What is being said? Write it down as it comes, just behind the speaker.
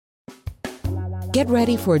Get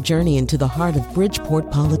ready for a journey into the heart of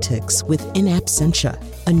Bridgeport politics with In Absentia,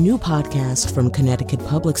 a new podcast from Connecticut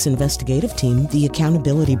Public's investigative team, The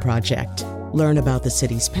Accountability Project. Learn about the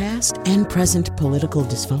city's past and present political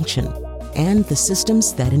dysfunction and the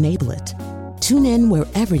systems that enable it. Tune in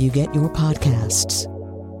wherever you get your podcasts.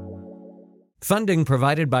 Funding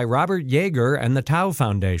provided by Robert Yeager and the Tau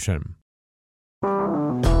Foundation.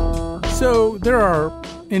 So there are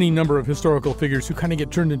any number of historical figures who kind of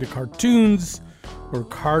get turned into cartoons or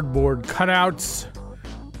cardboard cutouts.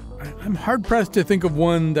 I'm hard-pressed to think of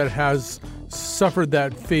one that has suffered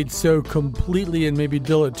that fate so completely and maybe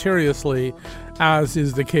deleteriously as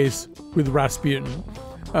is the case with Rasputin.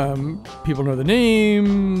 People know the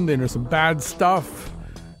name, they know some bad stuff,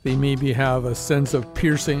 they maybe have a sense of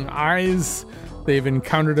piercing eyes. They've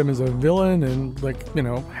encountered him as a villain in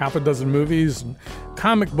half a dozen movies and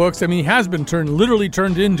comic books. I mean, he has been literally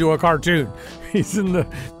turned into a cartoon. He's in the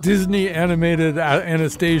Disney animated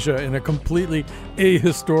Anastasia in a completely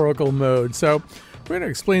ahistorical mode. So we're going to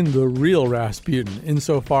explain the real Rasputin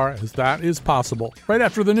insofar as that is possible right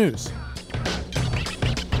after the news.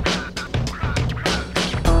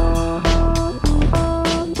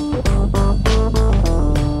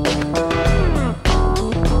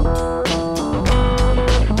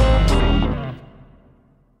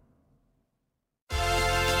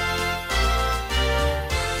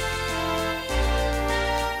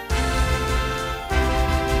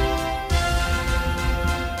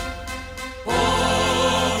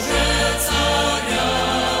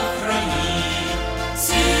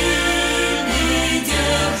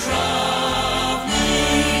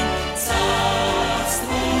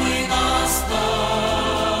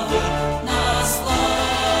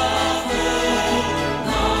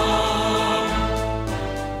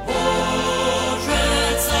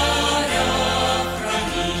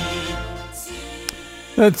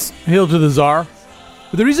 That's Hail to the Tsar.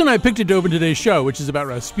 But the reason I picked it to open today's show, which is about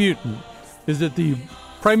Rasputin, is that the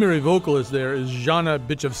primary vocalist there is Zhana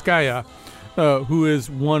Bichevskaya, who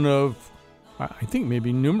is one of, I think,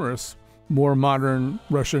 maybe numerous more modern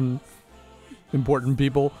Russian important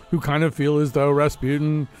people who kind of feel as though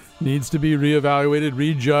Rasputin needs to be reevaluated,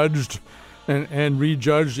 rejudged, and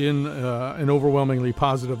rejudged in an overwhelmingly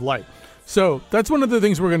positive light. So that's one of the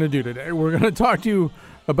things we're going to do today. We're going to talk to you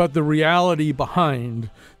about the reality behind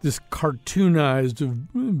this cartoonized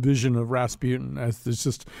vision of Rasputin as this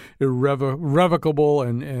just irrevocable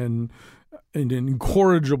and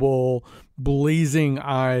incorrigible,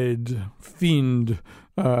 blazing-eyed fiend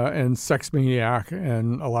and sex maniac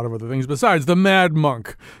and a lot of other things besides the mad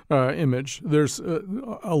monk image. There's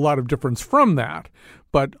a lot of difference from that,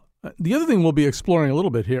 but the other thing we'll be exploring a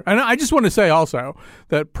little bit here, and I just want to say also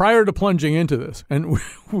that prior to plunging into this, and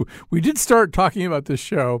we did start talking about this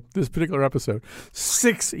particular episode,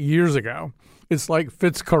 6 years ago. It's like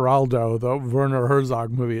Fitzcarraldo, the Werner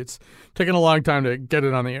Herzog movie. It's taken a long time to get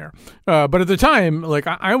it on the air. But at the time,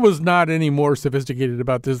 I was not any more sophisticated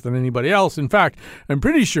about this than anybody else. In fact, I'm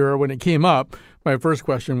pretty sure when it came up, my first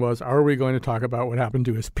question was, are we going to talk about what happened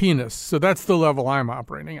to his penis? So that's the level I'm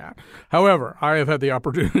operating at. However, I have had the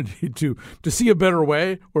opportunity to see a better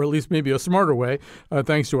way, or at least maybe a smarter way,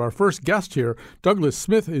 thanks to our first guest here. Douglas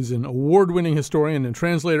Smith is an award-winning historian and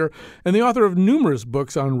translator, and the author of numerous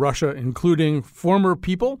books on Russia, including Former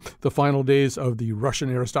People, The Final Days of the Russian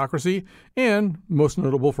Aristocracy, and, most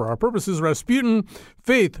notable for our purposes, Rasputin,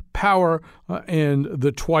 Faith, Power, and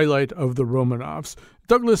The Twilight of the Romanovs.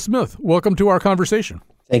 Douglas Smith, welcome to our conversation.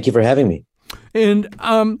 Thank you for having me. And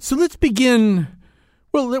so let's begin.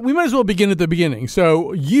 Well, we might as well begin at the beginning.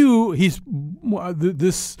 So this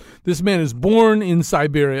man is born in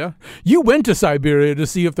Siberia. You went to Siberia to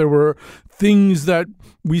see if there were things that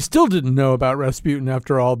we still didn't know about Rasputin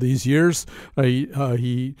after all these years.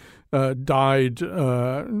 He died,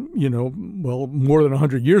 more than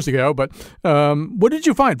 100 years ago. But what did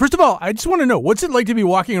you find? First of all, I just want to know, what's it like to be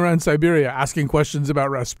walking around Siberia asking questions about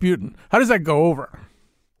Rasputin? How does that go over?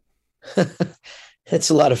 It's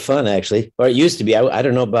a lot of fun, actually, or it used to be. I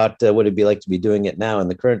don't know about what it'd be like to be doing it now in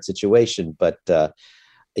the current situation. But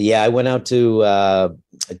I went out to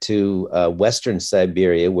Western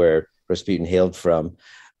Siberia, where Rasputin hailed from,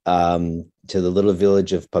 to the little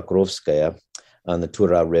village of Pokrovskaya on the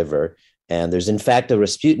Tura River. And there's, in fact, a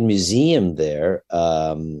Rasputin museum there.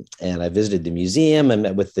 And I visited the museum. I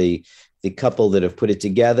met with the couple that have put it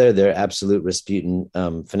together. They're absolute Rasputin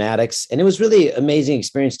fanatics. And it was really amazing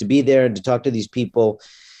experience to be there and to talk to these people,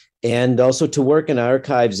 and also to work in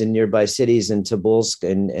archives in nearby cities in Tobolsk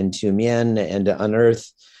and Tyumen, and to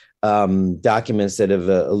unearth documents that have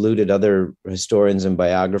eluded other historians and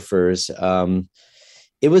biographers.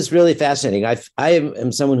 It was really fascinating. I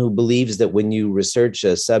am someone who believes that when you research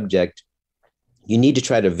a subject, you need to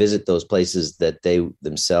try to visit those places that they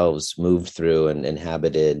themselves moved through and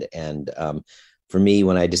inhabited. And for me,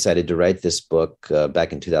 when I decided to write this book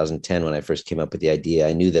back in 2010, when I first came up with the idea,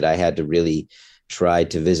 I knew that I had to really try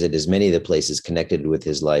to visit as many of the places connected with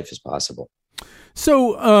his life as possible.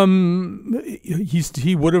 So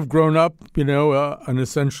he would have grown up, an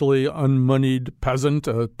essentially unmoneyed peasant,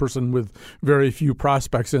 a person with very few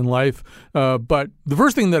prospects in life. But the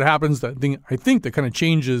first thing that happens, I think that kind of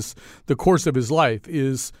changes the course of his life,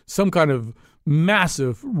 is some kind of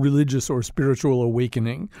massive religious or spiritual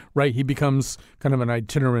awakening, right? He becomes kind of an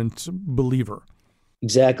itinerant believer.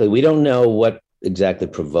 Exactly. We don't know what exactly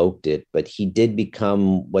provoked it, but he did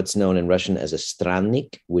become what's known in Russian as a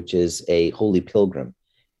strannik, which is a holy pilgrim.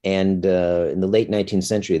 And in the late 19th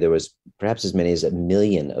century, there was perhaps as many as 1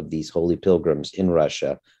 million of these holy pilgrims in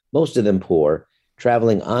Russia, most of them poor,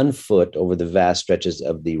 traveling on foot over the vast stretches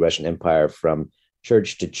of the Russian Empire from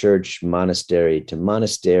church to church, monastery to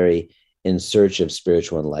monastery, in search of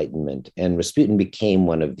spiritual enlightenment. And Rasputin became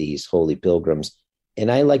one of these holy pilgrims.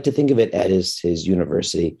 And I like to think of it as his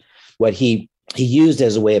university. What he used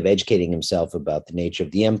as a way of educating himself about the nature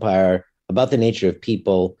of the empire, about the nature of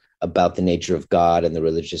people, about the nature of God and the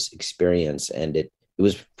religious experience. And it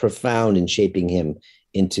was profound in shaping him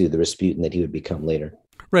into the Rasputin that he would become later.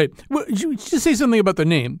 Right. Well, you just say something about the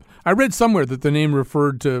name. I read somewhere that the name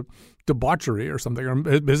referred to debauchery or something.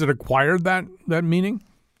 Has it acquired that meaning?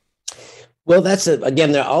 Well,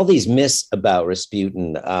 again, there are all these myths about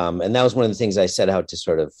Rasputin. And that was one of the things I set out to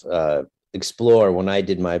sort of explore when I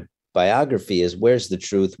did my biography, is where's the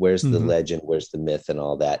truth, where's the legend, where's the myth and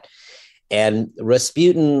all that. And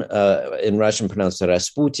Rasputin, in Russian pronounced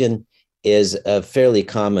Rasputin, is a fairly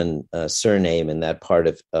common surname in that part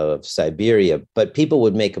of Siberia. But people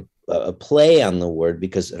would make a play on the word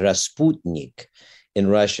because Rasputnik in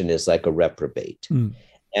Russian is like a reprobate.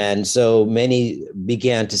 And so many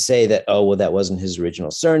began to say that, oh, well, that wasn't his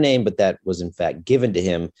original surname, but that was in fact given to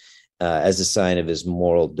him as a sign of his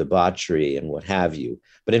moral debauchery and what have you.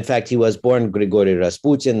 But in fact, he was born Grigory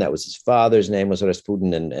Rasputin. That was his father's name, was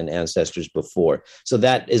Rasputin, and ancestors before. So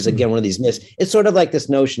that is, again, one of these myths. It's sort of like this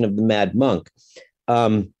notion of the mad monk.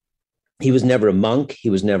 He was never a monk. He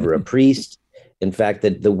was never a priest. In fact,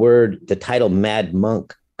 the title mad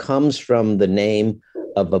monk comes from the name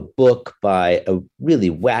of a book by a really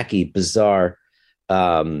wacky, bizarre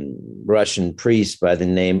Russian priest by the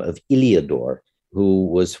name of Iliador, who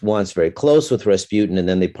was once very close with Rasputin, and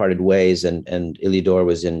then they parted ways, and Iliador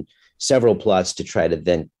was in several plots to try to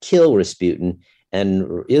then kill Rasputin. And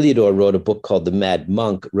Iliador wrote a book called The Mad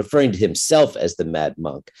Monk, referring to himself as the Mad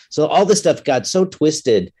Monk. So all this stuff got so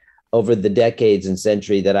twisted over the decades and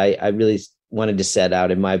century that I really wanted to set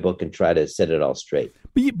out in my book and try to set it all straight.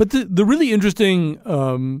 But the really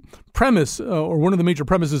interesting premise, or one of the major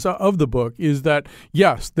premises of the book, is that,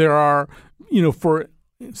 yes, there are, for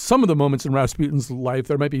some of the moments in Rasputin's life,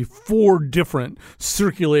 there might be 4 different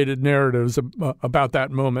circulated narratives about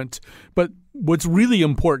that moment. But what's really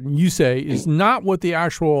important, you say, is not what the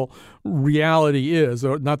actual reality is,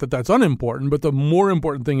 or not that that's unimportant, but the more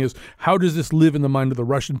important thing is, how does this live in the mind of the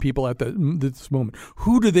Russian people at this moment?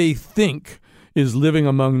 Who do they think is living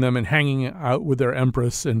among them and hanging out with their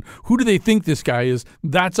empress? And who do they think this guy is?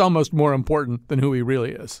 That's almost more important than who he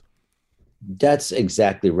really is. That's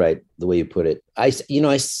exactly right, the way you put it. As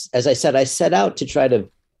I said, I set out to try to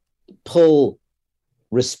pull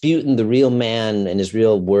Rasputin, the real man, and his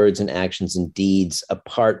real words and actions and deeds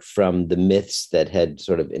apart from the myths that had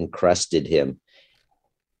sort of encrusted him.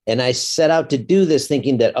 And I set out to do this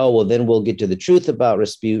thinking that, oh, well, then we'll get to the truth about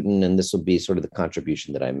Rasputin, and this will be sort of the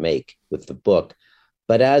contribution that I make with the book.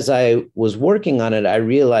 But as I was working on it, I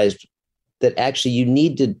realized that actually you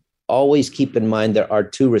need to always keep in mind there are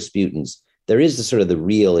 2 Rasputins. There is the sort of the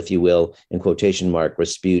real, if you will, in quotation mark,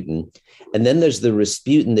 Rasputin. And then there's the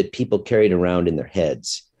Rasputin that people carried around in their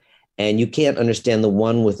heads. And you can't understand the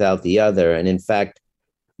one without the other. And in fact,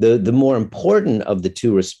 the more important of the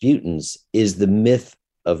 2 Rasputins is the myth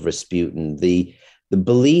of Rasputin, the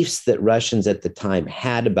beliefs that Russians at the time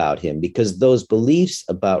had about him, because those beliefs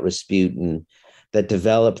about Rasputin that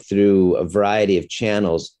developed through a variety of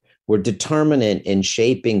channels were determinant in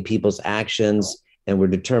shaping people's actions, and were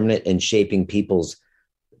determinant in shaping people's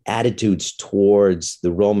attitudes towards the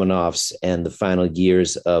Romanovs and the final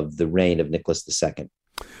years of the reign of Nicholas II.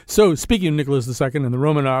 So speaking of Nicholas II and the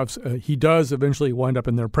Romanovs, he does eventually wind up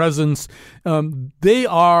in their presence. They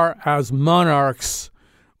are, as monarchs,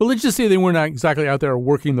 Well, let's just say they were not exactly out there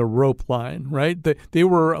working the rope line, right? They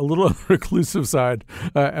were a little on the reclusive side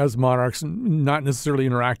as monarchs, not necessarily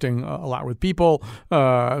interacting a lot with people.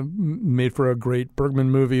 Made for a great Bergman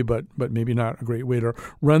movie, but maybe not a great way to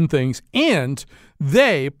run things. And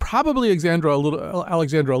they, probably Alexandra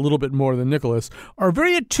a little bit more than Nicholas, are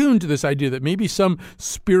very attuned to this idea that maybe some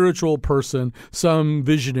spiritual person, some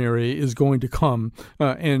visionary is going to come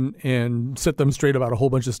and set them straight about a whole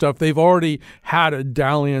bunch of stuff. They've already had a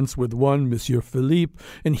dalliance with one, Monsieur Philippe,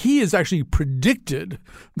 and he has actually predicted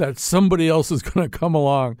that somebody else is going to come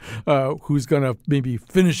along who's going to maybe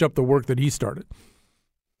finish up the work that he started.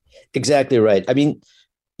 Exactly right. I mean,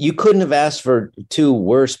 you couldn't have asked for two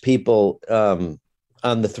worse people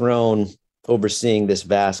on the throne overseeing this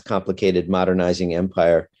vast, complicated, modernizing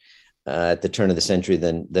empire at the turn of the century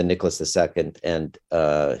than Nicholas II and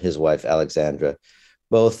his wife, Alexandra.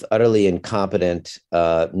 Both utterly incompetent,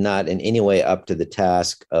 not in any way up to the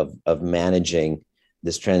task of managing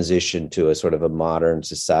this transition to a sort of a modern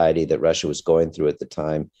society that Russia was going through at the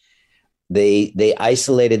time. They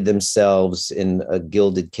isolated themselves in a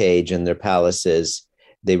gilded cage in their palaces.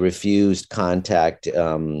 They refused contact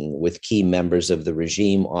with key members of the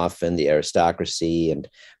regime, often the aristocracy and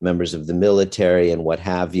members of the military and what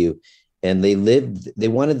have you. And they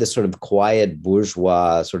wanted this sort of quiet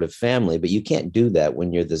bourgeois sort of family, but you can't do that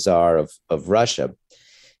when you're the Tsar of Russia.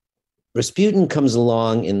 Rasputin comes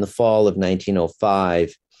along in the fall of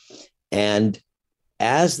 1905, and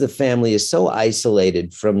as the family is so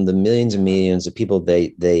isolated from the millions and millions of people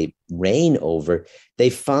they reign over,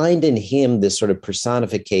 they find in him this sort of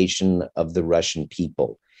personification of the Russian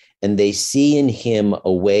people. And they see in him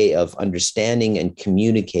a way of understanding and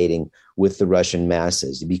communicating with the Russian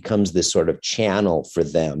masses. He becomes this sort of channel for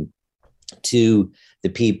them to the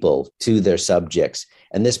people, to their subjects.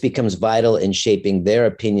 And this becomes vital in shaping their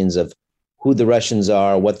opinions of who the Russians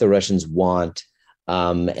are, what the Russians want.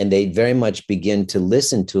 And they very much begin to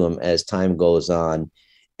listen to him as time goes on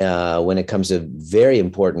when it comes to very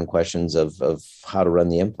important questions of how to run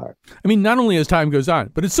the empire. I mean, not only as time goes on,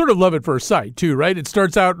 but it's sort of love at first sight, too, right? It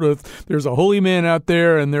starts out with there's a holy man out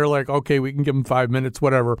there, and they're like, okay, we can give him 5 minutes,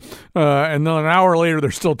 whatever. And then an hour later,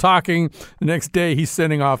 they're still talking. The next day, he's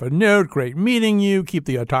sending off a note, great meeting you, keep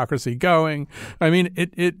the autocracy going. I mean,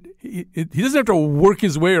 he doesn't have to work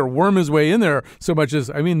his way or worm his way in there so much as,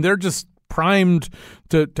 I mean, they're just primed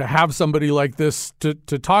to have somebody like this to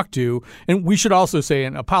talk to. And we should also say,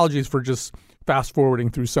 and apologies for just fast forwarding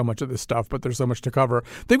through so much of this stuff, but there's so much to cover.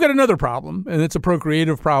 They've got another problem, and it's a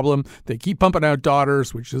procreative problem. They keep pumping out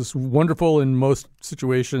daughters, which is wonderful in most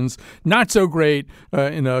situations, not so great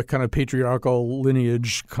in a kind of patriarchal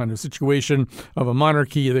lineage kind of situation of a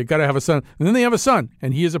monarchy. They've got to have a son, and then they have a son,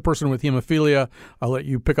 and he is a person with hemophilia. I'll let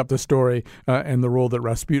you pick up the story and the role that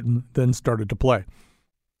Rasputin then started to play.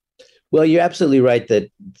 Well, you're absolutely right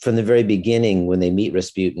that from the very beginning, when they meet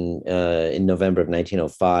Rasputin in November of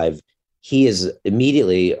 1905, he is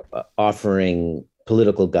immediately offering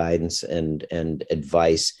political guidance and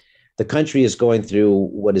advice. The country is going through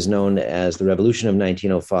what is known as the Revolution of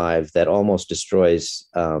 1905 that almost destroys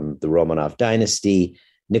the Romanov dynasty.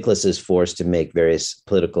 Nicholas is forced to make various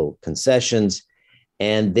political concessions.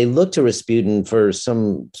 And they look to Rasputin for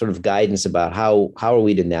some sort of guidance about how are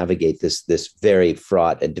we to navigate this very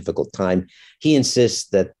fraught and difficult time. He insists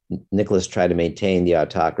that Nicholas try to maintain the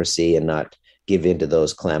autocracy and not give in to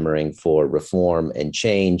those clamoring for reform and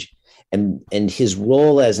change. And his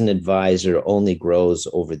role as an advisor only grows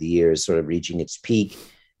over the years, sort of reaching its peak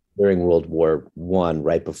during World War I,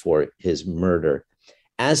 right before his murder.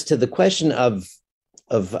 As to the question of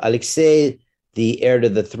Alexei, the heir to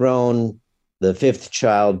the throne, the fifth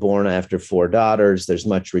child born after 4 daughters, there's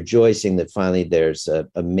much rejoicing that finally there's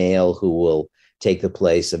a male who will take the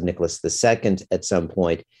place of Nicholas II at some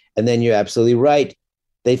point. And then you're absolutely right.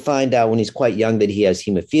 They find out when he's quite young that he has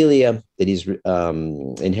hemophilia, that he's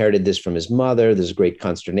inherited this from his mother. There's great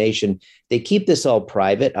consternation. They keep this all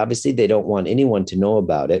private. Obviously, they don't want anyone to know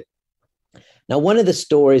about it. Now, one of the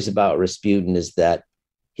stories about Rasputin is that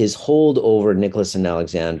his hold over Nicholas and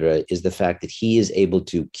Alexandra is the fact that he is able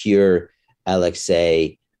to cure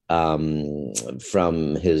Alexei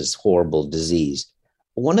from his horrible disease.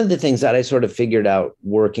 One of the things that I sort of figured out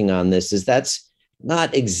working on this is that's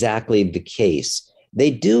not exactly the case. They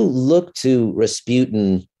do look to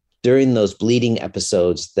Rasputin during those bleeding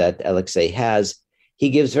episodes that Alexei has. He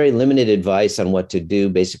gives very limited advice on what to do.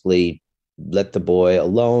 Basically, let the boy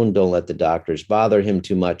alone. Don't let the doctors bother him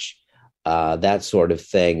too much. That sort of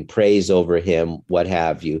thing. Praise over him, what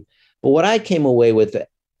have you. But what I came away with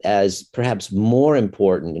as perhaps more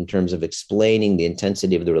important in terms of explaining the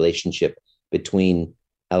intensity of the relationship between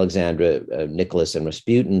Alexandra, Nicholas, and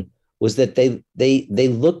Rasputin was that they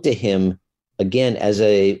looked to him again as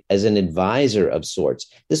an advisor of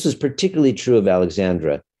sorts. This was particularly true of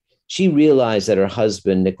Alexandra. She realized that her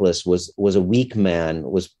husband, Nicholas, was a weak man,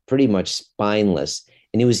 was pretty much spineless,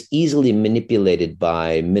 and he was easily manipulated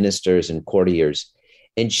by ministers and courtiers.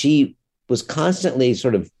 And she was constantly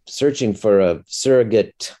sort of searching for a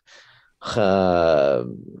surrogate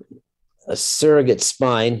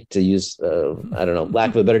spine, to use, lack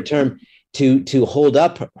of a better term, to hold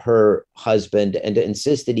up her husband and to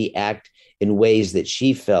insist that he act in ways that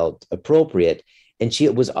she felt appropriate. And she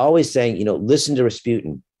was always saying, listen to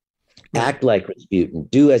Rasputin, act like Rasputin,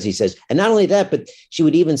 do as he says. And not only that, but she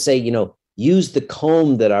would even say, use the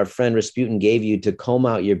comb that our friend Rasputin gave you to comb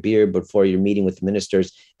out your beard before your meeting with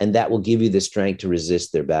ministers, and that will give you the strength to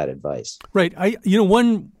resist their bad advice. Right.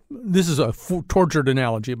 This is a tortured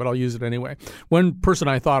analogy, but I'll use it anyway. One person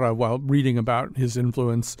I thought of while reading about his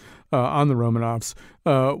influence on the Romanovs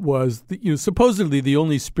was supposedly the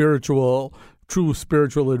only true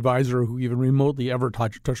spiritual advisor who even remotely ever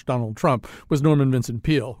touched Donald Trump was Norman Vincent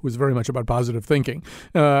Peale, who was very much about positive thinking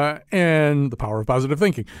and the power of positive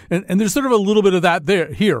thinking. And there's sort of a little bit of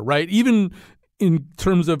that here, right? Even in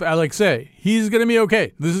terms of Alexei, he's going to be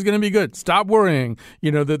okay. This is going to be good. Stop worrying.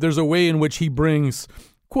 That there's a way in which he brings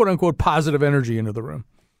quote unquote positive energy into the room.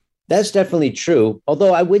 That's definitely true.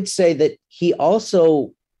 Although I would say that he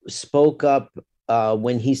also spoke up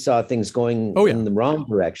when he saw things going in the wrong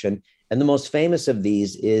direction. And the most famous of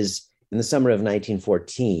these is in the summer of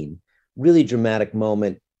 1914, really dramatic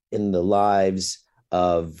moment in the lives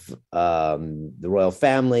of the royal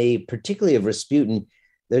family, particularly of Rasputin.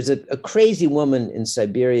 There's a crazy woman in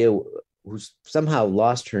Siberia who's somehow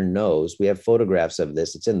lost her nose. We have photographs of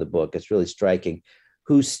this. It's in the book. It's really striking.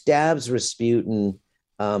 Who stabs Rasputin,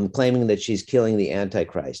 claiming that she's killing the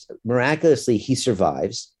Antichrist. Miraculously, he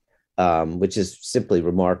survives, which is simply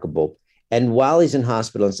remarkable. And while he's in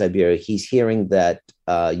hospital in Siberia, he's hearing that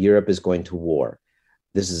Europe is going to war.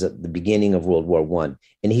 This is at the beginning of World War I.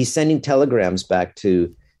 And he's sending telegrams back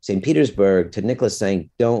to St. Petersburg to Nicholas saying,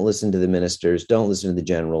 don't listen to the ministers, don't listen to the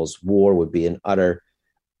generals. War would be an utter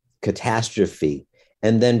catastrophe.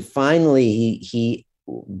 And then finally, he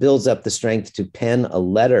builds up the strength to pen a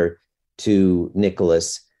letter to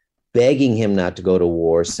Nicholas, begging him not to go to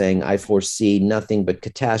war, saying, I foresee nothing but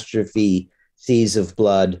catastrophe, seas of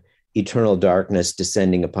blood, eternal darkness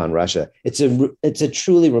descending upon Russia. It's a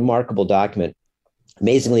truly remarkable document.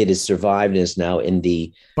 Amazingly, it has survived and is now in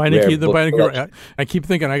the I keep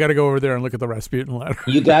thinking I got to go over there and look at the Rasputin letter.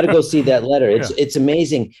 You got to go see that letter. It's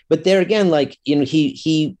amazing. But there again,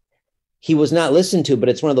 he was not listened to, but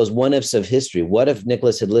it's one of those what ifs of history. What if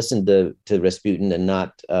Nicholas had listened to Rasputin and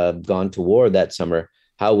not gone to war that summer?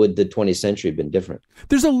 How would the 20th century have been different?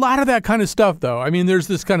 There's a lot of that kind of stuff, though. I mean, there's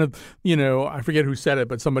this kind of, I forget who said it,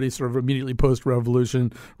 but somebody sort of immediately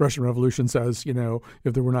post-revolution, Russian Revolution says,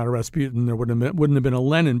 if there were not a Rasputin, there wouldn't have been a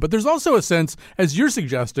Lenin. But there's also a sense, as you're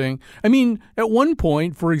suggesting, I mean, at one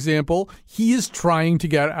point, for example, he is trying to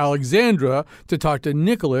get Alexandra to talk to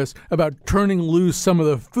Nicholas about turning loose some of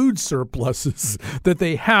the food surpluses that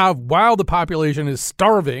they have while the population is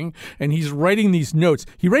starving, and he's writing these notes.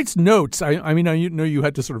 He writes notes. I mean, you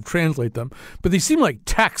had to sort of translate them, but they seem like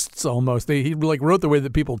texts almost. He wrote the way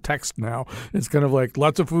that people text now. It's kind of like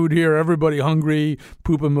lots of food here, everybody hungry,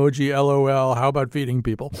 poop emoji, LOL. How about feeding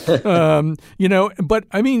people? But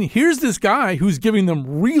I mean, here's this guy who's giving them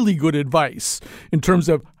really good advice in terms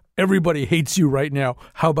of everybody hates you right now.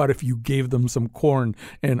 How about if you gave them some corn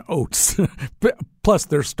and oats? Plus,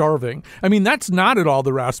 they're starving. I mean, that's not at all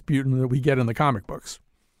the Rasputin that we get in the comic books.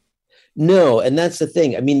 No, and that's the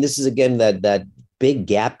thing. I mean, this is again that big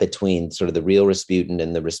gap between sort of the real Rasputin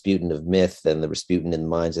and the Rasputin of myth and the Rasputin in the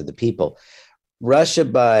minds of the people. Russia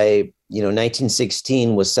by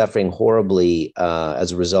 1916 was suffering horribly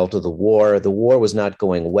as a result of the war. The war was not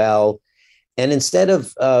going well. And instead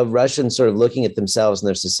of Russians sort of looking at themselves and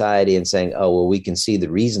their society and saying, oh, well, we can see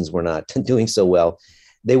the reasons we're not doing so well,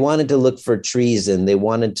 they wanted to look for treason. They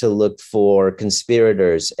wanted to look for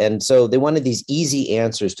conspirators. And so they wanted these easy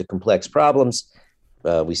answers to complex problems.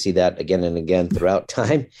 We see that again and again throughout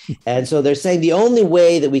time. And so they're saying the only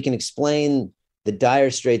way that we can explain the dire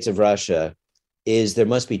straits of Russia is there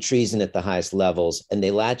must be treason at the highest levels. And they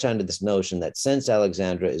latch onto this notion that since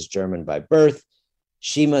Alexandra is German by birth,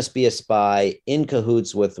 she must be a spy in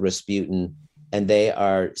cahoots with Rasputin. And they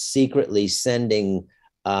are secretly sending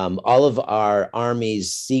all of our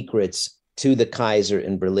army's secrets to the Kaiser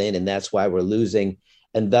in Berlin. And that's why we're losing.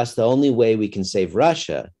 And thus the only way we can save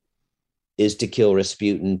Russia is to kill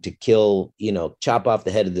Rasputin, to kill, chop off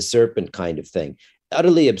the head of the serpent kind of thing.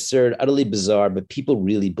 utterly absurd, utterly bizarre, but people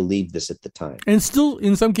really believed this at the time. And still,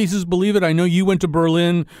 in some cases, believe it. I know you went to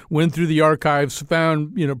Berlin, went through the archives,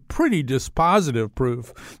 found, pretty dispositive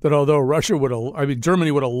proof that although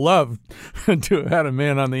Germany would have loved to have had a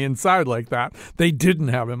man on the inside like that, they didn't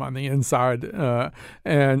have him on the inside.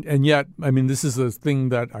 And yet, this is a thing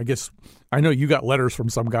that I know you got letters from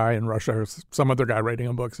some guy in Russia, or some other guy writing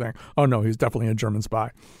a book saying, oh, no, he's definitely a German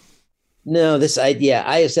spy. No, this idea,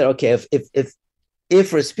 I said, okay,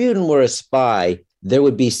 if Rasputin were a spy, there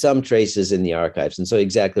would be some traces in the archives. And so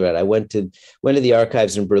exactly right. I went to the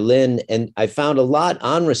archives in Berlin, and I found a lot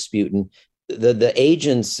on Rasputin. The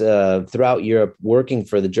agents throughout Europe working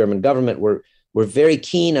for the German government were very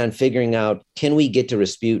keen on figuring out, can we get to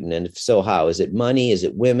Rasputin? And if so, how? Is it money? Is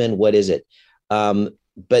it women? What is it?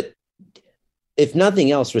 But if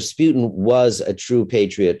nothing else, Rasputin was a true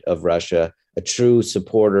patriot of Russia, a true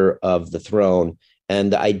supporter of the throne.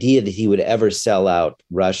 And the idea that he would ever sell out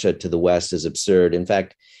Russia to the West is absurd. In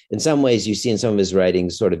fact, in some ways, you see in some of his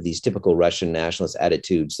writings sort of these typical Russian nationalist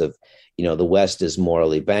attitudes of, the West is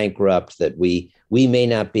morally bankrupt, that we may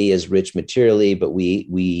not be as rich materially, but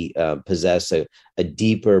we possess a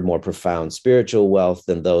deeper, more profound spiritual wealth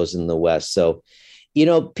than those in the West. So,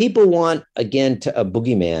 people want, again, a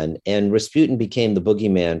boogeyman, and Rasputin became the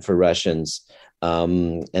boogeyman for Russians,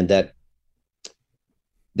 and that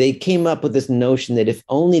they came up with this notion that if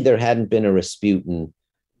only there hadn't been a Rasputin,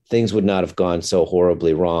 things would not have gone so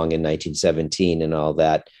horribly wrong in 1917 and all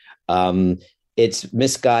that. It's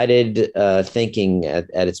misguided thinking at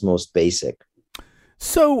its most basic.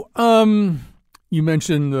 So you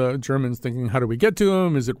mentioned the Germans thinking, how do we get to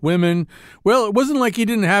him? Is it women? Well, it wasn't like he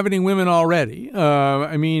didn't have any women already.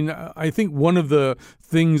 I think one of the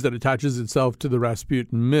things that attaches itself to the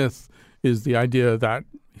Rasputin myth is the idea that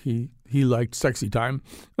he liked sexy time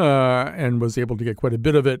and was able to get quite a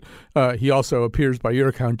bit of it. He also appears, by your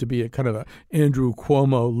account, to be a kind of a Andrew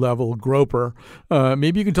Cuomo level groper.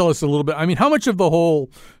 Maybe you can tell us a little bit. How much of the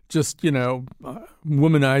whole just,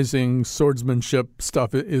 womanizing swordsmanship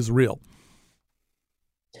stuff is real?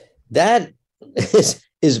 That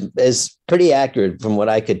is pretty accurate from what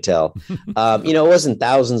I could tell. It wasn't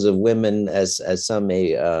thousands of women as some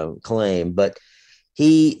may claim, but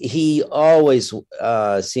he always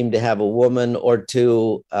seemed to have a woman or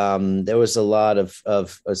two. There was a lot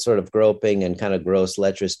of sort of groping and kind of gross,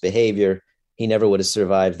 lecherous behavior. He never would have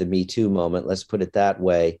survived the Me Too moment. Let's put it that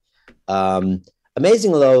way.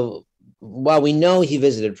 Amazing, though, while we know he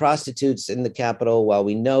visited prostitutes in the capital, while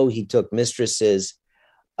we know he took mistresses,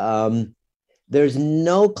 there's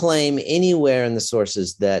no claim anywhere in the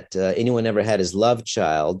sources that anyone ever had his love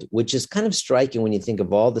child, which is kind of striking when you think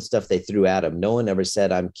of all the stuff they threw at him. No one ever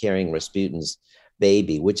said, I'm carrying Rasputin's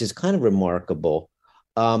baby, which is kind of remarkable.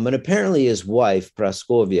 And apparently his wife,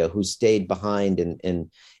 Praskovia, who stayed behind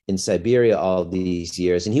in Siberia all these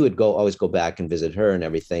years, and he would always go back and visit her and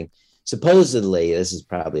everything. Supposedly, this is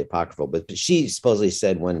probably apocryphal, but she supposedly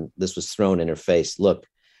said when this was thrown in her face, look,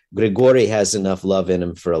 Grigory has enough love in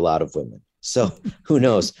him for a lot of women. So who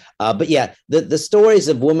knows? But yeah, the stories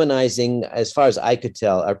of womanizing, as far as I could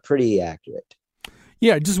tell, are pretty accurate.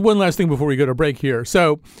 Yeah, just one last thing before we go to break here.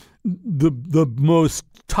 So the most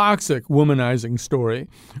toxic womanizing story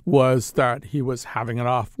was that he was having it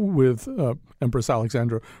off with Empress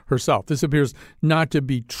Alexandra herself. This appears not to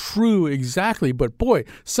be true exactly, but boy,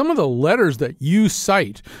 some of the letters that you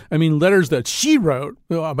cite, letters that she wrote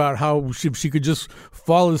about how she could just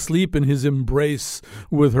fall asleep in his embrace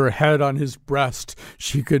with her head on his breast.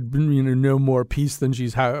 She could, know more peace than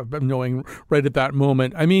she's knowing right at that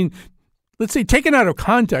moment. Let's say taken out of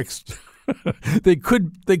context, they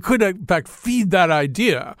could in fact feed that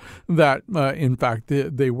idea that in fact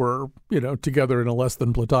they were together in a less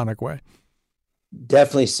than platonic way.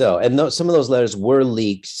 Definitely so. And some of those letters were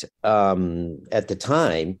leaked at the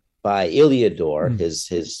time by Iliador,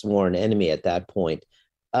 his sworn enemy at that point.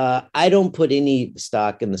 I don't put any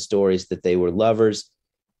stock in the stories that they were lovers.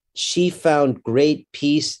 She found great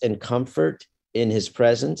peace and comfort in his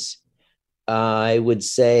presence. I would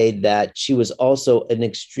say that she was also an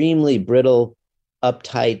extremely brittle,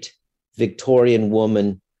 uptight Victorian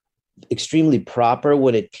woman, extremely proper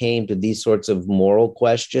when it came to these sorts of moral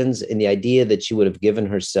questions. And the idea that she would have given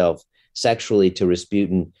herself sexually to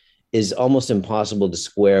Rasputin is almost impossible to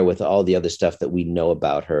square with all the other stuff that we know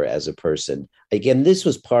about her as a person. Again, this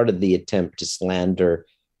was part of the attempt to slander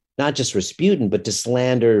not just Rasputin, but to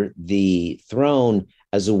slander the throne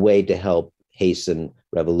as a way to help hasten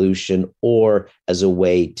revolution, or as a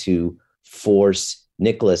way to force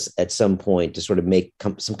Nicholas at some point to sort of make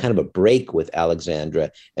some kind of a break with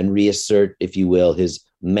Alexandra and reassert, if you will, his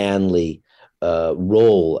manly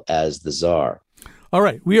role as the Tsar. All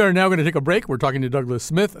right, we are now going to take a break. We're talking to Douglas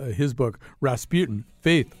Smith. His book, Rasputin,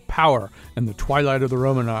 Faith, Power, and the Twilight of the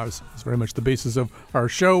Romanovs, is very much the basis of our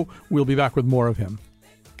show. We'll be back with more of him.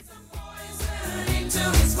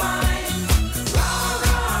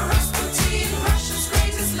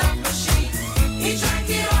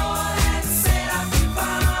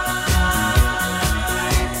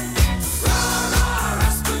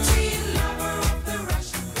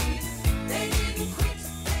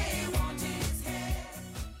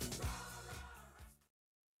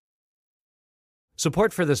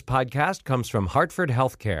 Support for this podcast comes from Hartford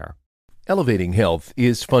Healthcare. Elevating Health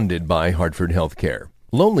is funded by Hartford Healthcare.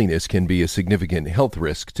 Loneliness can be a significant health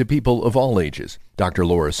risk to people of all ages. Dr.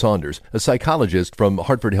 Laura Saunders, a psychologist from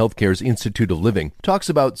Hartford Healthcare's Institute of Living, talks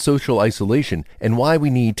about social isolation and why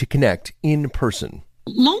we need to connect in person.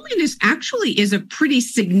 Loneliness actually is a pretty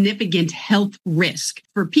significant health risk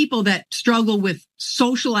for people that struggle with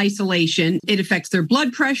social isolation. It affects their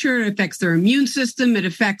blood pressure, it affects their immune system, it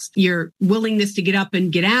affects your willingness to get up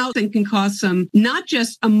and get out, and can cause some not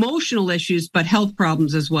just emotional issues, but health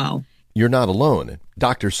problems as well. You're not alone.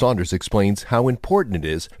 Dr. Saunders explains how important it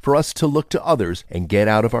is for us to look to others and get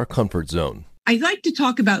out of our comfort zone. I like to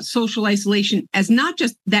talk about social isolation as not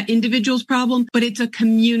just that individual's problem, but it's a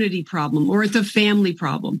community problem or it's a family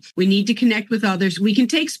problem. We need to connect with others. We can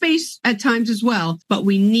take space at times as well, but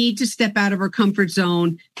we need to step out of our comfort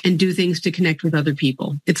zone and do things to connect with other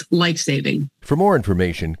people. It's life-saving. For more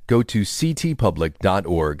information, go to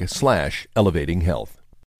ctpublic.org/elevatinghealth.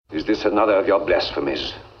 Is this another of your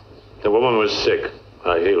blasphemies? The woman was sick.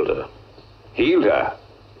 I healed her. Healed her?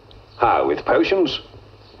 How, with potions?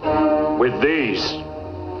 With these.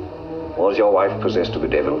 Was your wife possessed of the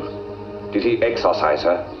devil? Did he exorcise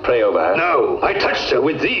her, pray over her? No, I touched her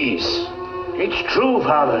with these. It's true,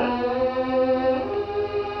 Father.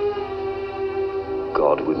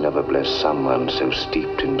 God would never bless someone so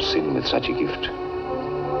steeped in sin with such a gift.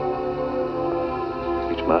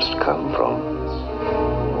 It must come from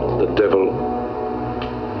The devil.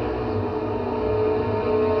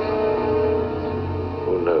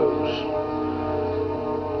 Who knows?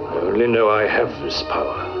 I only know I have this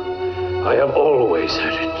power. I have always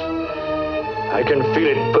had it. I can feel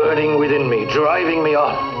it burning within me, driving me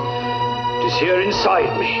on. It is here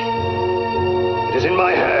inside me. It is in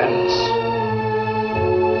my hands.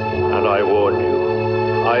 And I warn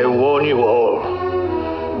you all,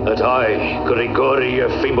 that I, Grigory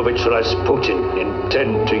Yefimovich Rasputin,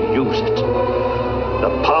 intend to use it. The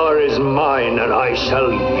power is mine, and I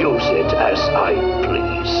shall use it as I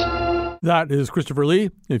please. That is Christopher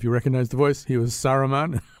Lee. If you recognize the voice, he was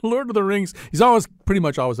Saruman, Lord of the Rings. He's pretty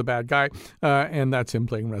much always a bad guy, and that's him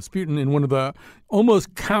playing Rasputin in one of the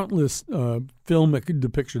almost countless filmic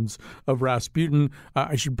depictions of Rasputin.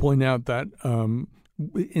 I should point out that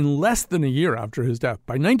in less than a year after his death,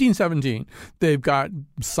 by 1917, they've got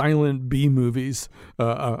silent B movies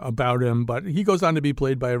about him, but he goes on to be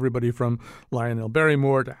played by everybody from Lionel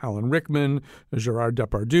Barrymore to Alan Rickman, Gerard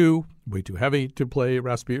Depardieu, way too heavy to play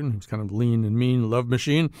Rasputin. He's kind of lean and mean, love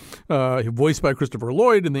machine. Voiced by Christopher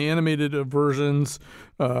Lloyd in the animated versions.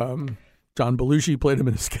 John Belushi played him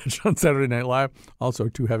in a sketch on Saturday Night Live, also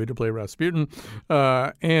too heavy to play Rasputin.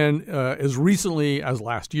 And as recently as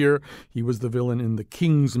last year, he was the villain in The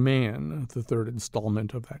King's Man, the third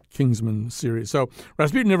installment of that Kingsman series. So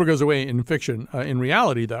Rasputin never goes away in fiction. In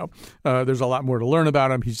reality, though, there's a lot more to learn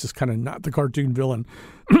about him. He's just kind of not the cartoon villain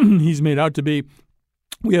he's made out to be.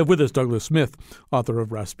 We have with us Douglas Smith, author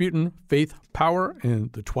of Rasputin, Faith, Power,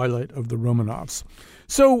 and the Twilight of the Romanovs.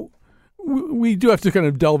 So we do have to kind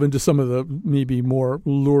of delve into some of the maybe more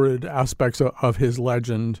lurid aspects of his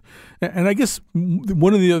legend. And I guess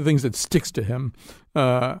one of the other things that sticks to him,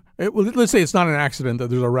 let's say it's not an accident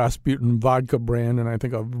that there's a Rasputin vodka brand and I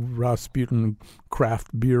think a Rasputin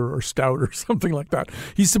craft beer or stout or something like that.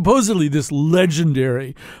 He's supposedly this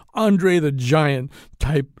legendary Andre the Giant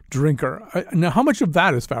type drinker. Now, how much of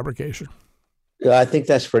that is fabrication? I think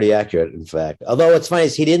that's pretty accurate, in fact. Although what's funny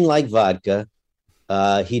is he didn't like vodka.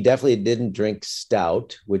 He definitely didn't drink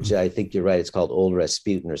stout, which I think you're right. It's called Old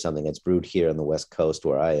Rasputin or something. It's brewed here on the West Coast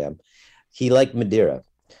where I am. He liked Madeira.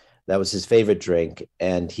 That was his favorite drink,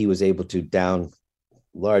 and he was able to down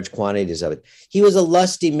large quantities of it. He was a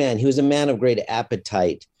lusty man. He was a man of great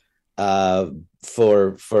appetite for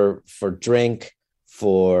drink,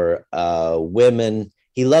 for women.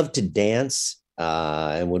 He loved to dance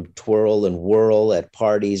and would twirl and whirl at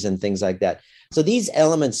parties and things like that. So these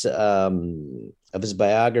elements of his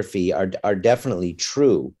biography are definitely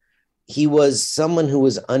true. He was someone who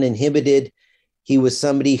was uninhibited. He was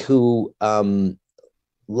somebody who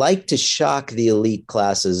liked to shock the elite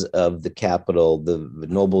classes of the capital, the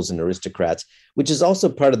nobles and aristocrats, which is also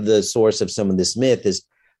part of the source of some of this myth. Is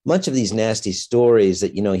much of these nasty stories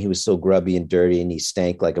that, he was so grubby and dirty and he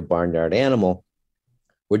stank like a barnyard animal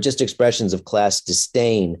were just expressions of class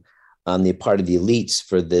disdain on the part of the elites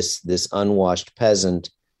for this unwashed peasant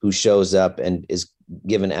who shows up and is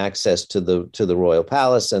given access to the royal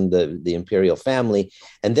palace and the imperial family,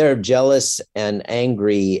 and they're jealous and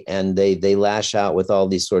angry, and they lash out with all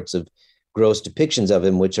these sorts of gross depictions of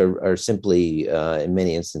him, which are simply in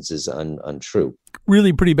many instances untrue.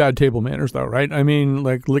 Really pretty bad table manners, though, right? I mean,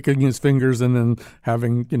 like licking his fingers and then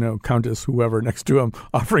having, Countess whoever next to him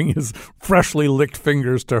offering his freshly licked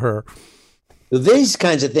fingers to her. These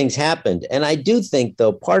kinds of things happened, and I do think,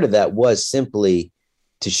 though, part of that was simply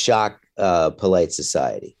to shock polite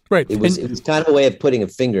society. Right. It was kind of a way of putting a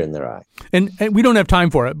finger in their eye. And we don't have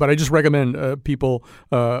time for it, but I just recommend people,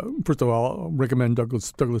 first of all, I'll recommend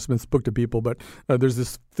Douglas Smith's book to people, but there's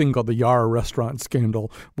this thing called the Yar restaurant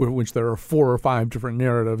scandal, which there are 4 or 5 different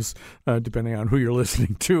narratives, depending on who you're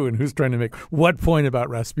listening to and who's trying to make what point about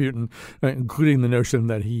Rasputin, including the notion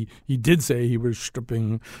that he did say he was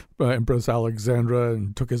stripping Empress Alexandra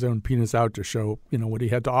and took his own penis out to show, what he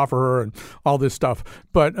had to offer her and all this stuff.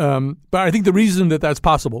 But I think the reason that that's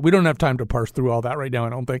possible, we don't have time to parse through all that right now, I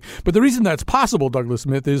don't think. But the reason that's possible, Douglas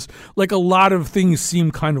Smith, is like a lot of things seem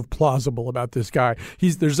kind of plausible about this guy.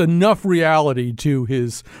 There's enough reality to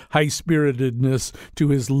his high-spiritedness, to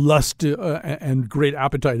his lust and great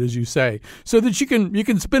appetite, as you say, so that you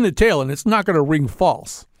can spin a tale and it's not going to ring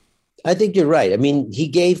false. I think you're right. I mean, he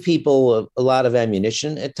gave people a lot of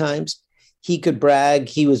ammunition at times. He could brag.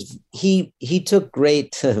 He took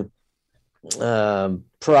great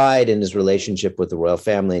pride in his relationship with the royal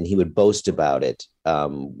family, and he would boast about it,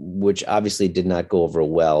 which obviously did not go over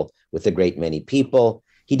well with a great many people.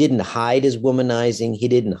 He didn't hide his womanizing. He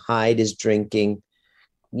didn't hide his drinking.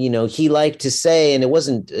 He liked to say, and it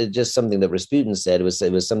wasn't just something that Rasputin said, it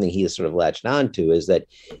was something he sort of latched on to, is that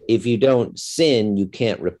if you don't sin, you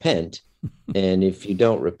can't repent. And if you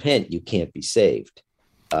don't repent, you can't be saved,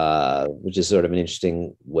 which is sort of an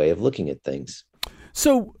interesting way of looking at things.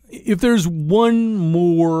 So if there's one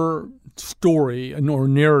more story or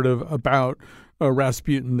narrative about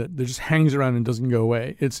Rasputin that just hangs around and doesn't go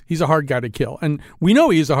away, he's a hard guy to kill. And we know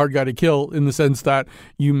he's a hard guy to kill in the sense that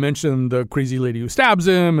you mentioned the crazy lady who stabs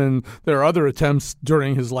him, and there are other attempts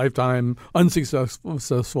during his lifetime,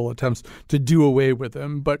 unsuccessful attempts to do away with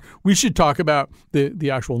him. But we should talk about the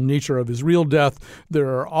actual nature of his real death.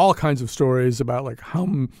 There are all kinds of stories about like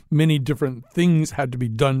how many different things had to be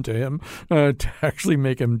done to him to actually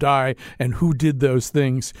make him die, and who did those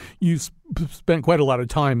things. You spent quite a lot of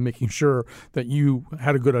time making sure that you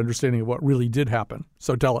had a good understanding of what really did happen.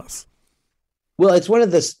 So tell us. Well, it's one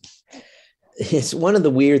of the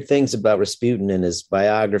weird things about Rasputin and his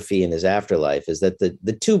biography and his afterlife is that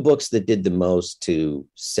the 2 books that did the most to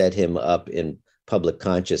set him up in public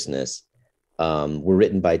consciousness were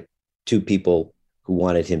written by 2 people who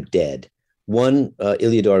wanted him dead. One,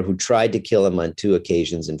 Iliador, who tried to kill him on 2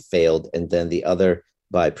 occasions and failed, and then the other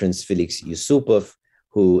by Prince Felix Yusupov,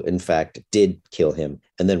 who in fact did kill him,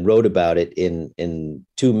 and then wrote about it in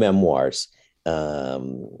 2 memoirs.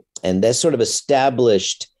 And that sort of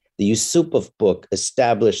established, the Yusupov book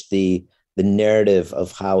established the narrative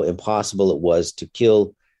of how impossible it was to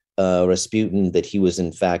kill Rasputin, that he was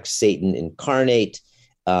in fact Satan incarnate,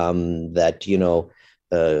 that,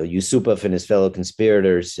 Yusupov and his fellow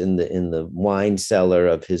conspirators in the wine cellar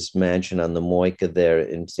of his mansion on the Moika there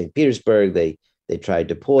in St. Petersburg, they tried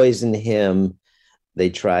to poison him. They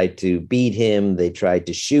tried to beat him. They tried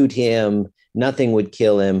to shoot him. Nothing would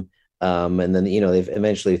kill him. And then, they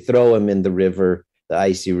eventually throw him in the river, the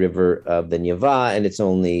icy river of the Neva. And it's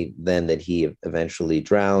only then that he eventually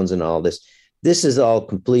drowns and all this. This is all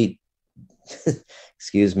complete,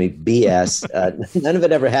 BS. None of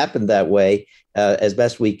it ever happened that way, as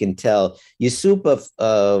best we can tell.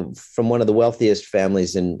 Yusupov, from one of the wealthiest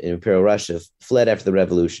families in Imperial Russia, fled after the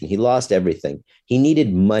revolution. He lost everything. He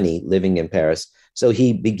needed money living in Paris. So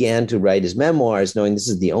he began to write his memoirs, knowing this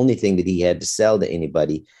is the only thing that he had to sell to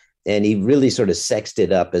anybody. And he really sort of sexed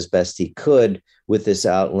it up as best he could with this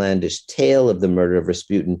outlandish tale of the murder of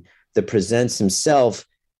Rasputin that presents himself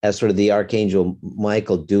as sort of the Archangel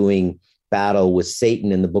Michael doing battle with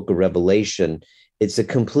Satan in the Book of Revelation. It's a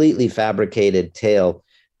completely fabricated tale.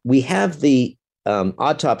 We have the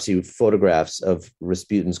autopsy photographs of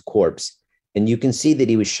Rasputin's corpse, and you can see that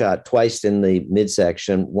he was shot twice in the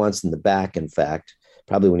midsection, once in the back, in fact,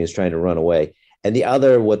 probably when he was trying to run away. And the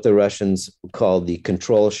other, what the Russians called the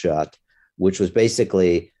control shot, which was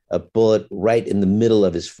basically a bullet right in the middle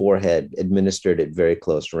of his forehead, administered at very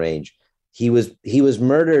close range. He was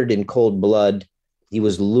murdered in cold blood. He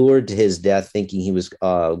was lured to his death thinking he was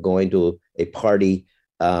going to a party.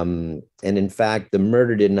 And in fact, the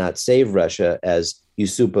murder did not save Russia as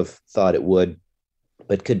Yusupov thought it would,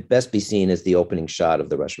 but could best be seen as the opening shot of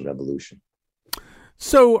the Russian Revolution.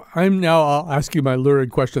 So I'll ask you my lurid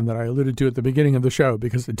question that I alluded to at the beginning of the show,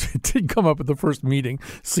 because it did come up at the first meeting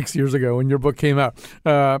 6 years ago when your book came out.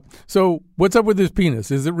 So what's up with his penis?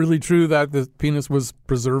 Is it really true that the penis was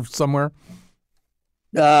preserved somewhere?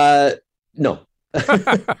 No.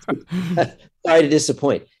 Sorry to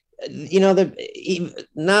disappoint.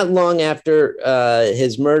 Not long after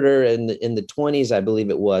his murder in the 20s, I believe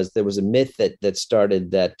it was, there was a myth that started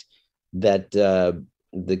that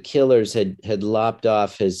the killers had lopped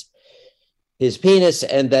off his penis,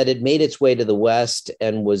 and that it made its way to the West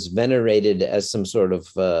and was venerated as some sort of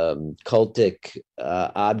cultic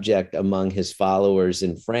object among his followers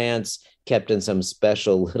in France, kept in some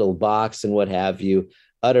special little box and what have you.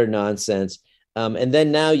 Utter nonsense. And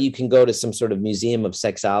then now you can go to some sort of museum of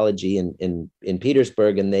sexology in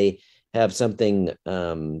Petersburg, and they have something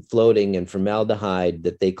floating in formaldehyde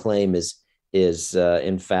that they claim is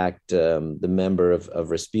in fact the member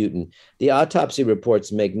of Rasputin. The autopsy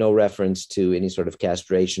reports make no reference to any sort of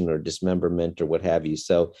castration or dismemberment or what have you.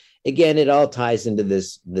 So again, it all ties into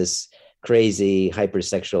this crazy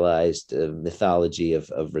hypersexualized mythology of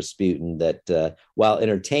Rasputin that, while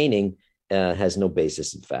entertaining, has no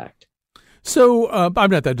basis in fact. So I'm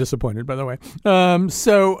not that disappointed, by the way.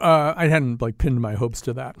 I hadn't pinned my hopes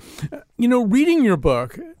to that. Reading your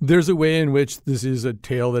book, there's a way in which this is a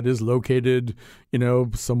tale that is located,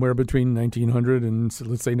 somewhere between 1900 and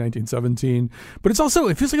let's say 1917. But it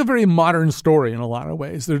feels like a very modern story in a lot of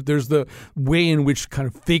ways. There's the way in which kind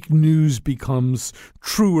of fake news becomes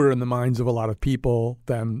truer in the minds of a lot of people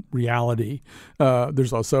than reality.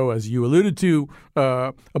 There's also, as you alluded to,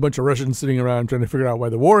 a bunch of Russians sitting around trying to figure out why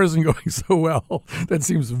the war isn't going so well. That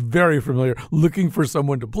seems very familiar, looking for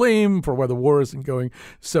someone to blame for why the war isn't going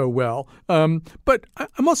so well. But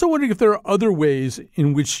I'm also wondering if there are other ways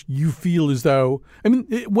in which you feel as though,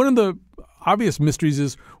 one of the obvious mysteries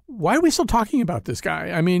is, why are we still talking about this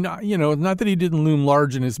guy? Not that he didn't loom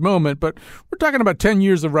large in his moment, but we're talking about 10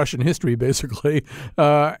 years of Russian history, basically.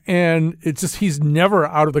 And it's just, he's never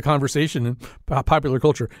out of the conversation in popular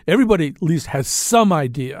culture. Everybody at least has some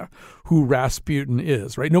idea who Rasputin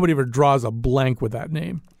is, right? Nobody ever draws a blank with that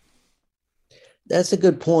name. That's a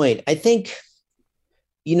good point. I think,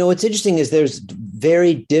 what's interesting is there's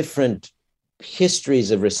very different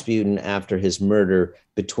histories of Rasputin after his murder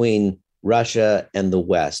between Russia and the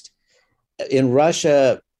West. In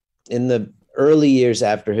Russia, in the early years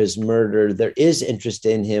after his murder, there is interest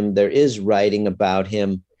in him. There is writing about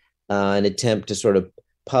him, an attempt to sort of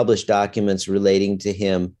publish documents relating to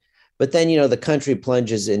him. But then, the country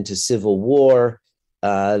plunges into civil war.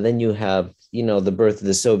 Then you have, the birth of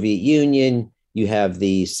the Soviet Union. You have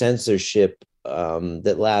the censorship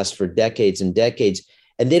that lasts for decades and decades.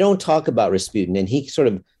 And they don't talk about Rasputin, and he sort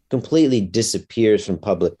of completely disappears from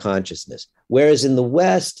public consciousness. Whereas in the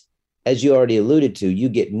West, as you already alluded to, you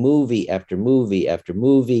get movie after movie after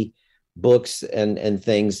movie, books and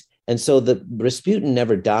things. And so the Rasputin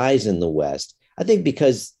never dies in the West, I think,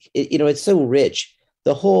 because it's so rich.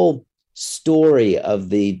 The whole story of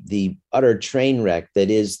the utter train wreck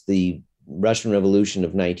that is the Russian Revolution of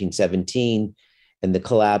 1917 and the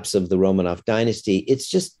collapse of the Romanov dynasty,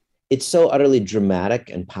 it's so utterly dramatic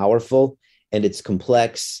and powerful, and it's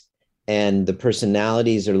complex, and the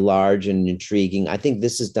personalities are large and intriguing. I think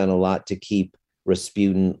this has done a lot to keep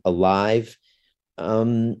Rasputin alive.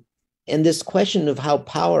 And this question of how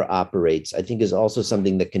power operates, I think, is also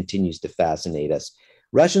something that continues to fascinate us.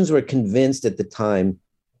 Russians were convinced at the time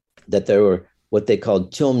that there were what they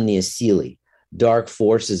called temные sily, dark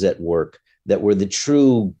forces at work, that were the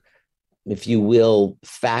true, if you will,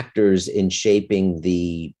 factors in shaping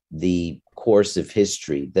the course of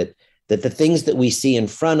history, that the things that we see in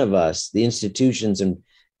front of us, the institutions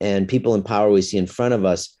and people in power we see in front of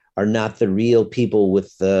us, are not the real people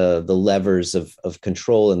with the levers of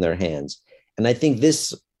control in their hands. And I think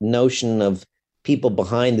this notion of people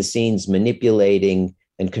behind the scenes manipulating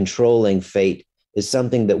and controlling fate is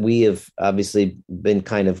something that we have obviously been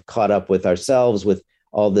kind of caught up with ourselves, with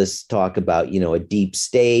all this talk about, a deep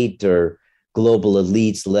state or global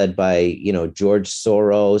elites led by, George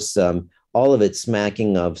Soros, all of it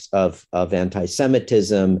smacking of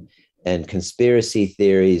anti-Semitism and conspiracy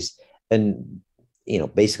theories, and,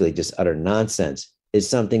 basically just utter nonsense, is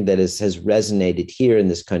something that has resonated here in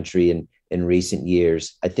this country in recent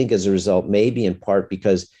years. I think as a result, maybe in part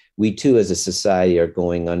because we too, as a society, are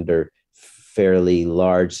going under fairly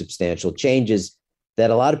large, substantial changes that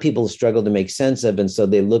a lot of people struggle to make sense of. And so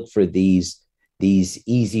they look for these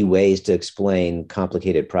easy ways to explain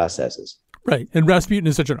complicated processes. Right. And Rasputin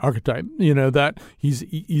is such an archetype, that he's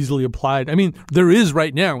easily applied. I mean, there is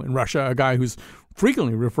right now in Russia a guy who's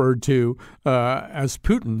frequently referred to as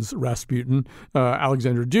Putin's Rasputin,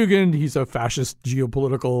 Alexander Dugin. He's a fascist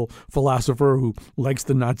geopolitical philosopher who likes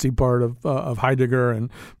the Nazi part of Heidegger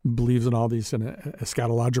and believes in all these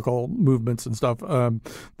eschatological movements and stuff.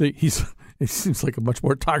 He seems like a much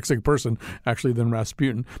more toxic person, actually, than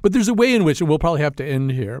Rasputin. But there's a way in which, and we'll probably have to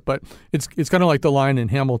end here, but it's kind of like the line in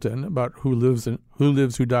Hamilton about who lives,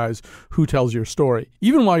 who dies, who tells your story.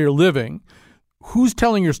 Even while you're living, who's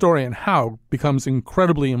telling your story and how becomes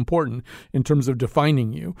incredibly important in terms of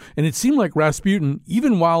defining you. And it seemed like Rasputin,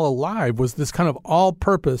 even while alive, was this kind of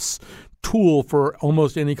all-purpose tool for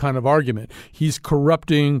almost any kind of argument. He's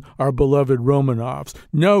corrupting our beloved Romanovs.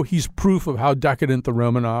 No, he's proof of how decadent the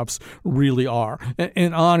Romanovs really are.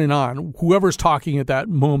 And on and on. Whoever's talking at that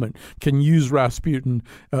moment can use Rasputin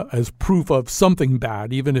as proof of something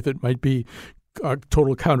bad, even if it might be a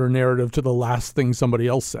total counter-narrative to the last thing somebody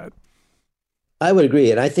else said. I would agree.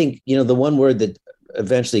 And I think, the one word that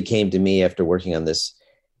eventually came to me after working on this,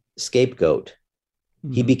 scapegoat.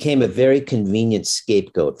 Mm-hmm. He became a very convenient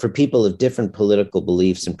scapegoat for people of different political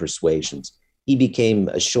beliefs and persuasions. He became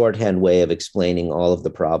a shorthand way of explaining all of the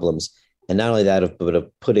problems. And not only that, but of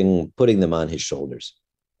putting them on his shoulders.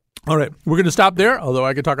 All right. We're going to stop there, although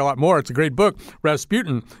I could talk a lot more. It's a great book,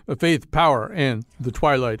 Rasputin, Faith, Power, and the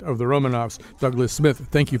Twilight of the Romanovs. Douglas Smith,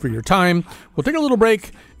 thank you for your time. We'll take a little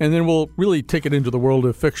break, and then we'll really take it into the world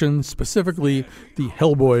of fiction, specifically the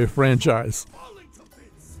Hellboy franchise.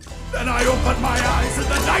 Then I opened my eyes and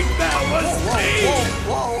the nightmare was me!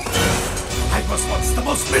 Whoa. I was once the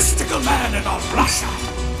most mystical man in all Russia.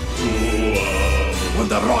 Whoa. When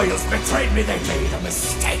the royals betrayed me, they made a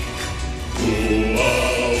mistake.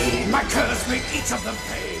 Whoa. My curse made each of them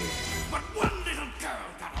pay. But one little girl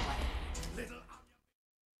got away.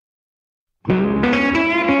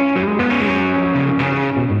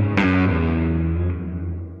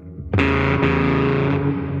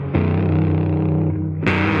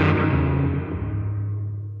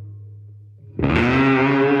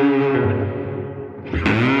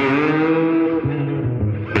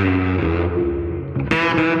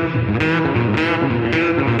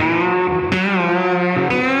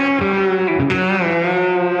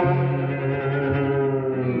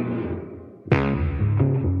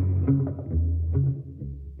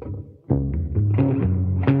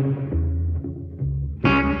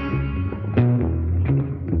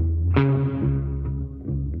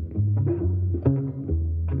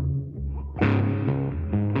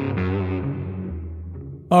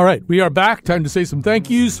 All right, we are back. Time to say some thank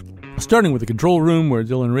yous, starting with the control room where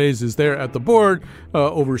Dylan Reyes is there at the board,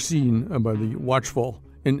 overseen by the watchful.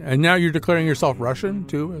 And now you're declaring yourself Russian,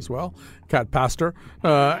 too, as well, Kat Pastor.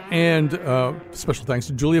 And special thanks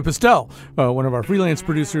to Julia Pistel, one of our freelance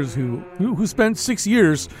producers who spent 6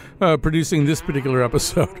 years producing this particular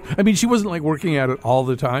episode. I mean, she wasn't like working at it all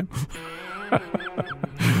the time.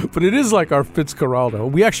 But it is like our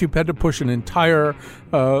Fitzcarraldo. We actually had to push an entire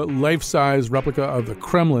life-size replica of the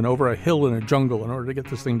Kremlin over a hill in a jungle in order to get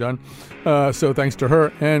this thing done. So thanks to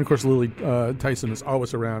her. And, of course, Lily Tyson is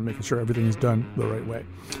always around making sure everything is done the right way.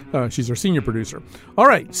 She's our senior producer. All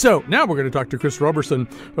right, so now we're going to talk to Chris Roberson,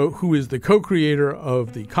 who is the co-creator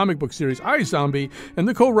of the comic book series iZombie and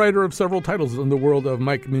the co-writer of several titles in the world of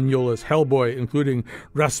Mike Mignola's Hellboy, including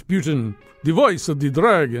Rasputin, the voice of the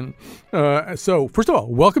dragon. So, first of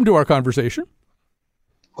all, welcome to our conversation.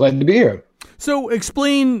 Glad to be here. So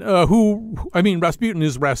explain Rasputin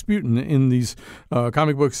is Rasputin in these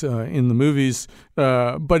comic books, in the movies,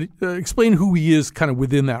 but explain who he is kind of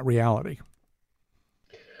within that reality.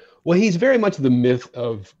 Well, he's very much the myth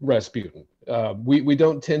of Rasputin. We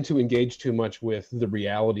don't tend to engage too much with the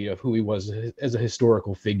reality of who he was as a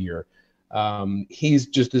historical figure. He's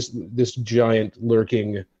just this giant,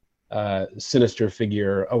 lurking, sinister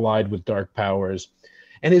figure allied with dark powers.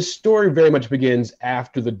 And his story very much begins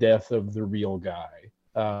after the death of the real guy,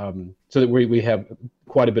 so that we have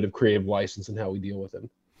quite a bit of creative license in how we deal with him.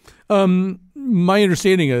 My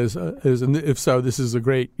understanding is, and if so, this is a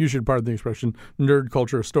great, you should pardon the expression, nerd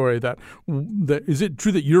culture story, that is it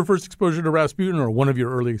true that your first exposure to Rasputin, or one of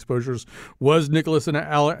your early exposures, was Nicholas and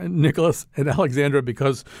Alexandra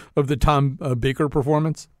because of the Tom Baker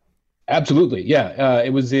performance? Absolutely, yeah.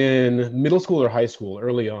 It was in middle school or high school,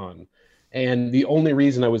 early on. And the only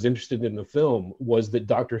reason I was interested in the film was that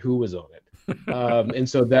Doctor Who was on it. And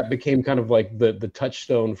so that became kind of like the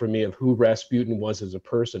touchstone for me of who Rasputin was as a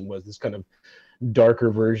person, was this kind of darker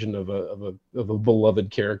version of a beloved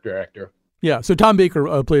character actor. Yeah, so Tom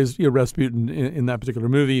Baker plays Rasputin in that particular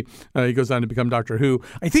movie. He goes on to become Doctor Who.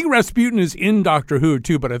 I think Rasputin is in Doctor Who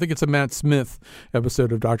too, but I think it's a Matt Smith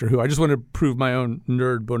episode of Doctor Who. I just want to prove my own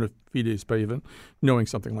nerd bona fides by even knowing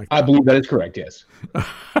something like that. I believe that is correct, yes.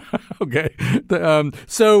 Okay.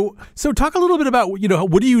 So talk a little bit about,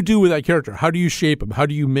 what do you do with that character? How do you shape him? How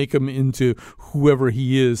do you make him into whoever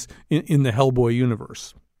he is in the Hellboy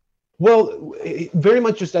universe? Well, very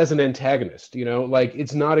much just as an antagonist, like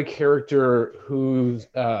it's not a character whose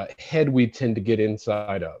head we tend to get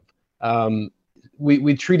inside of.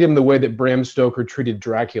 We treat him the way that Bram Stoker treated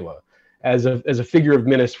Dracula, as a figure of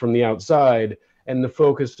menace from the outside, and the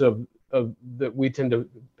focus of that we tend to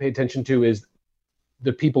pay attention to is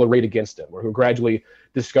the people arrayed against him, or who are gradually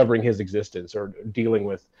discovering his existence or dealing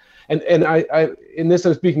with. And I in this,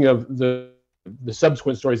 I'm speaking of the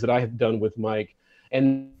subsequent stories that I have done with Mike,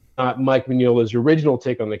 and not Mike Mignola's original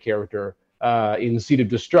take on the character in Seed of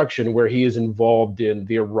Destruction, where he is involved in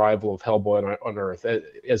the arrival of Hellboy on Earth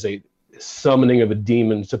as a summoning of a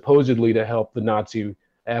demon, supposedly to help the Nazi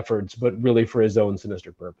efforts, but really for his own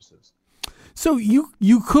sinister purposes. So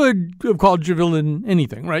you could have called your villain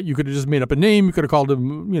anything, right? You could have just made up a name. You could have called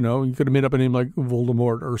him, you could have made up a name like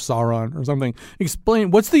Voldemort or Sauron or something.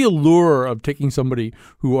 Explain, what's the allure of taking somebody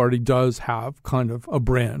who already does have kind of a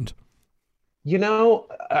brand?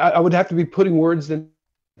 I would have to be putting words into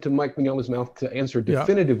Mike Mignola's mouth to answer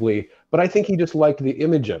definitively, but I think he just liked the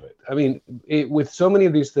image of it. I mean, with so many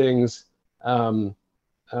of these things that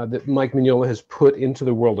Mike Mignola has put into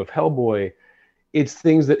the world of Hellboy, it's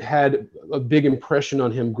things that had a big impression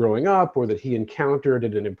on him growing up, or that he encountered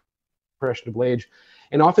at an impressionable age.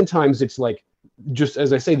 And oftentimes it's like, just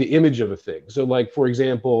as I say, the image of a thing. So like, for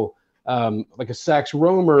example, like a Sax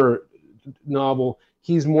Rohmer novel,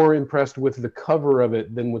 he's more impressed with the cover of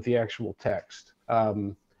it than with the actual text.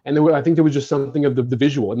 And I think there was just something of the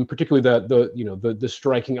visual, and particularly the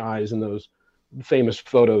striking eyes in those famous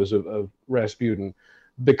photos of Rasputin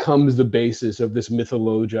becomes the basis of this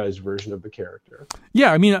mythologized version of the character.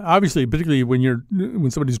 Yeah, I mean, obviously, particularly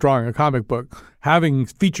when somebody's drawing a comic book, having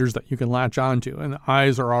features that you can latch onto, and the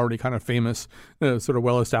eyes are already kind of famous, sort of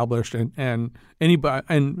well established, and anybody,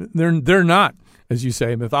 and they're not, as you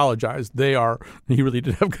say, mythologized. He really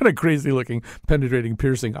did have kind of crazy looking, penetrating,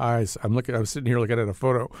 piercing eyes. I was sitting here looking at a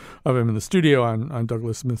photo of him in the studio on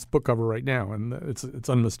Douglas Smith's book cover right now, and it's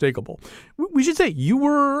unmistakable. We should say you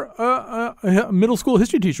were a middle school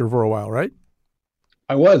history teacher for a while, right?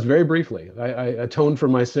 I was, very briefly. I atoned for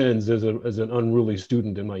my sins as an unruly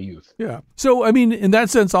student in my youth. Yeah. So, I mean, in that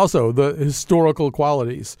sense, also the historical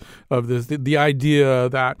qualities of this, the idea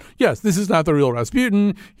that, yes, this is not the real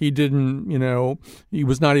Rasputin. He didn't, he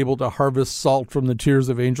was not able to harvest salt from the tears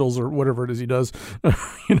of angels or whatever it is he does,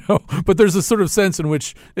 But there's a sort of sense in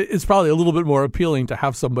which it's probably a little bit more appealing to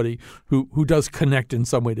have somebody who does connect in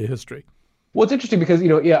some way to history. Well, it's interesting because,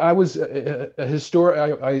 I was a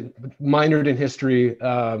historian. I minored in history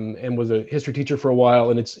and was a history teacher for a while.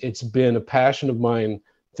 And it's been a passion of mine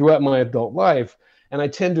throughout my adult life. And I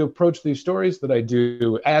tend to approach these stories that I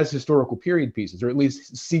do as historical period pieces, or at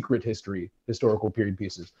least secret historical period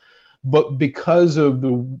pieces. But because of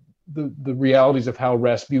the realities of how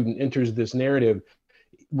Rasputin enters this narrative,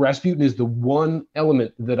 Rasputin is the one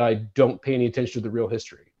element that I don't pay any attention to the real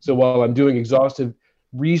history. So while I'm doing exhaustive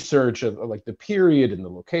research of like the period and the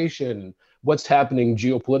location and what's happening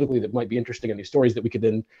geopolitically that might be interesting in these stories that we could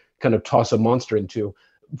then kind of toss a monster into,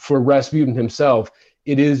 for Rasputin himself,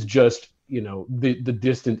 it is just, the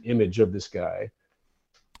distant image of this guy.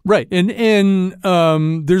 Right. And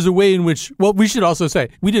there's a way in which, well, we should also say,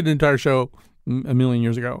 we did an entire show a million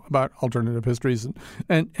years ago about alternative histories.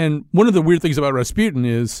 And one of the weird things about Rasputin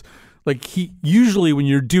is, like, he usually, when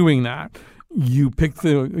you're doing that, you pick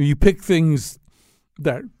things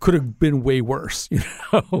that could have been way worse.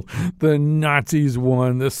 The Nazis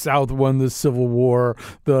won, the South won the Civil War,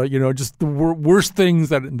 just the worst things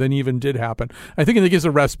than even did happen. I think in the case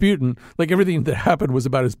of Rasputin, like, everything that happened was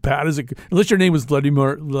about as bad as it could, unless your name was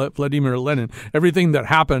Vladimir Lenin. Everything that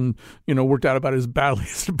happened, worked out about as badly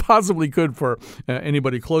as it possibly could for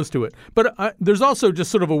anybody close to it. But there's also just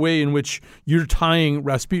sort of a way in which you're tying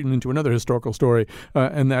Rasputin into another historical story,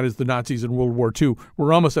 and that is the Nazis in World War II.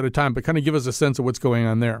 We're almost out of time, but kind of give us a sense of what's going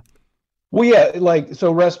on there. Well, yeah,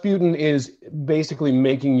 so Rasputin is basically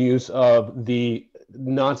making use of the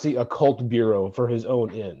Nazi occult bureau for his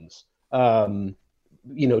own ends.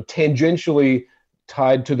 Tangentially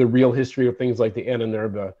tied to the real history of things like the Anna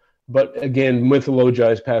Nerva, but again,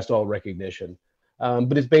 mythologized past all recognition.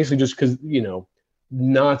 But it's basically just because,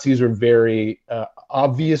 Nazis are very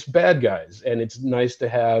obvious bad guys, and it's nice to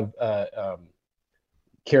have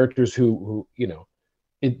characters who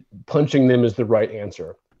punching them is the right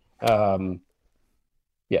answer.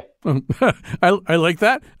 Yeah. I like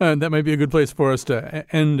that. That might be a good place for us to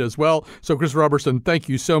end as well. So Chris Robertson, thank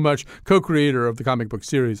you so much. Co-creator of the comic book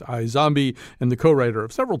series iZombie and the co-writer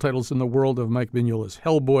of several titles in the world of Mike Mignola's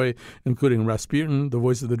Hellboy, including Rasputin, The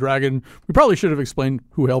Voice of the Dragon. We probably should have explained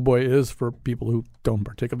who Hellboy is for people who don't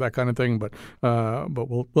partake of that kind of thing, but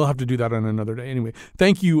we'll have to do that on another day. Anyway,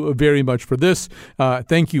 thank you very much for this.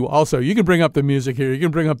 Thank you also. You can bring up the music here. You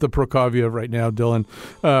can bring up the Prokofiev right now, Dylan.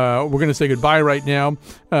 We're going to say goodbye right now.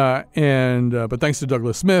 But thanks to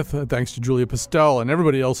Douglas Smith, thanks to Julia Pastel and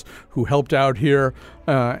everybody else who helped out here.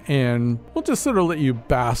 And we'll just sort of let you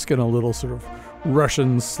bask in a little sort of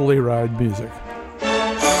Russian sleigh ride music.